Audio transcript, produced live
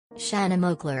Shanna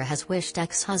Moakler has wished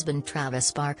ex-husband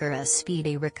Travis Barker a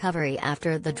speedy recovery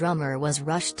after the drummer was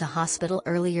rushed to hospital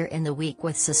earlier in the week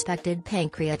with suspected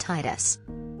pancreatitis.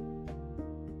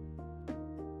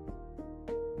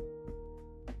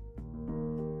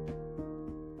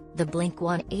 The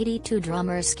Blink-182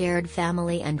 drummer scared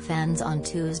family and fans on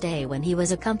Tuesday when he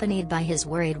was accompanied by his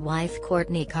worried wife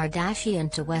Kourtney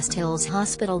Kardashian to West Hills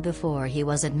Hospital before he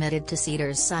was admitted to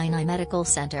Cedars-Sinai Medical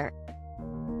Centre.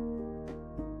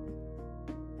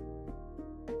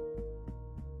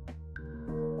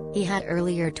 He had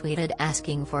earlier tweeted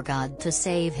asking for God to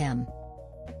save him.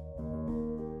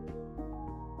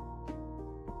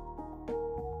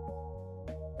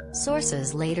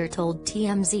 Sources later told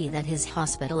TMZ that his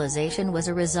hospitalization was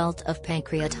a result of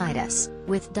pancreatitis,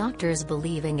 with doctors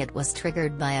believing it was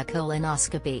triggered by a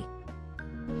colonoscopy.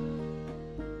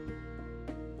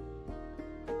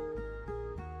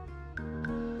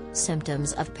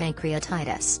 Symptoms of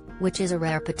pancreatitis, which is a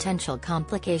rare potential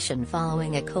complication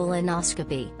following a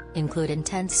colonoscopy, include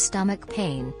intense stomach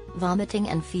pain, vomiting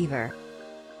and fever.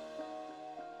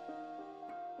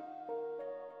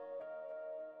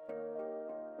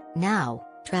 Now,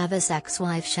 Travis'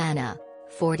 ex-wife Shanna,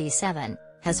 47,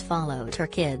 has followed her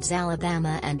kids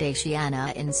Alabama and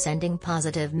Ashiana in sending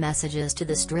positive messages to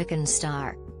the stricken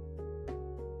star.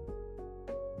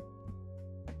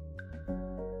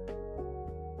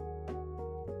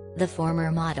 The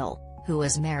former model, who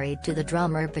was married to the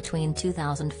drummer between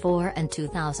 2004 and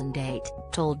 2008,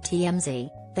 told TMZ,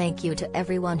 "Thank you to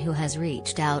everyone who has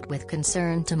reached out with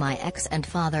concern to my ex and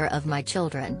father of my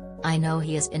children. I know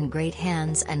he is in great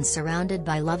hands and surrounded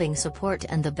by loving support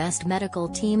and the best medical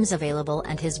teams available,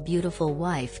 and his beautiful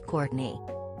wife Kourtney.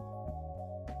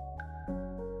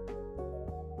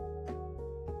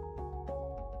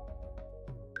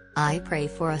 I pray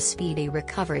for a speedy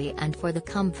recovery and for the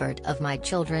comfort of my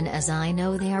children, as I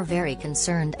know they are very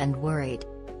concerned and worried."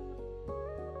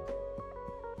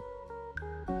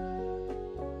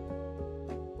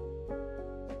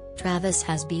 Travis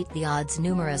has beat the odds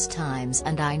numerous times,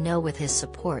 and I know with his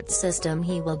support system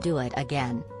he will do it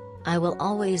again. I will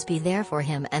always be there for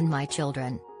him and my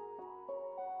children.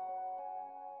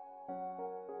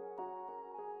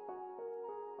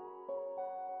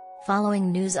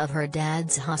 Following news of her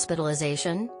dad's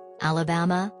hospitalization,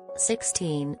 Alabama,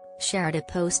 16, shared a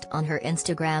post on her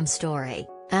Instagram story,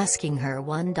 asking her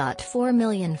 1.4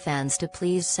 million fans to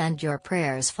please send your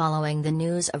prayers following the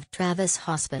news of Travis'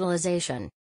 hospitalization.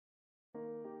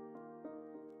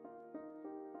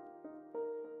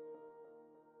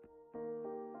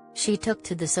 She took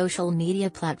to the social media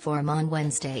platform on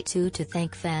Wednesday to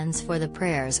thank fans for the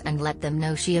prayers and let them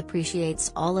know she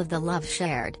appreciates all of the love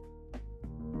shared.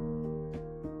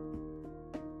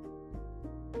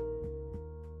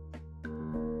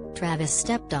 Travis'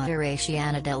 stepdaughter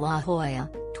Ashiana de la Hoya,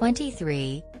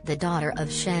 23, the daughter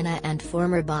of Shanna and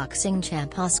former boxing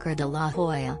champ Oscar de la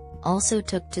Hoya, also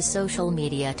took to social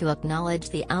media to acknowledge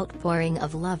the outpouring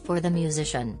of love for the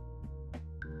musician.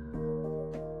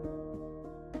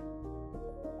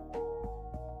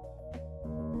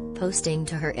 Posting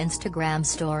to her Instagram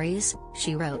stories,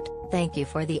 she wrote, "Thank you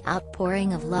for the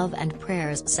outpouring of love and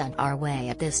prayers sent our way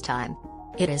at this time.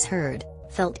 It is heard,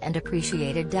 felt and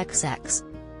appreciated XX."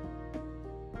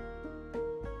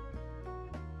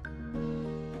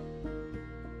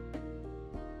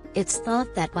 It's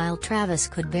thought that while Travis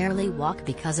could barely walk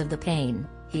because of the pain,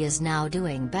 he is now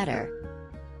doing better.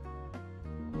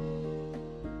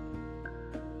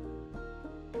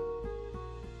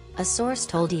 A source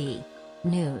told E!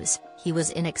 News, he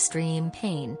was in extreme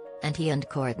pain, and he and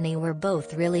Kourtney were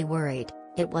both really worried.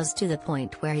 It was to the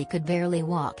point where he could barely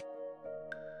walk.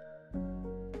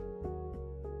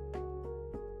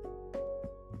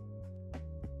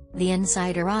 The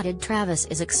insider added Travis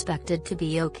is expected to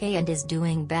be okay and is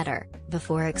doing better,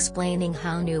 before explaining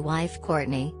how new wife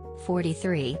Kourtney,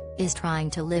 43, is trying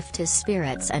to lift his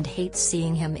spirits and hates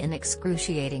seeing him in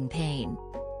excruciating pain.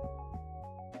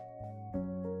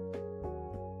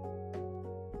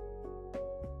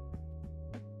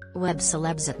 Web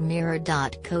celebs at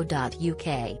mirror.co.uk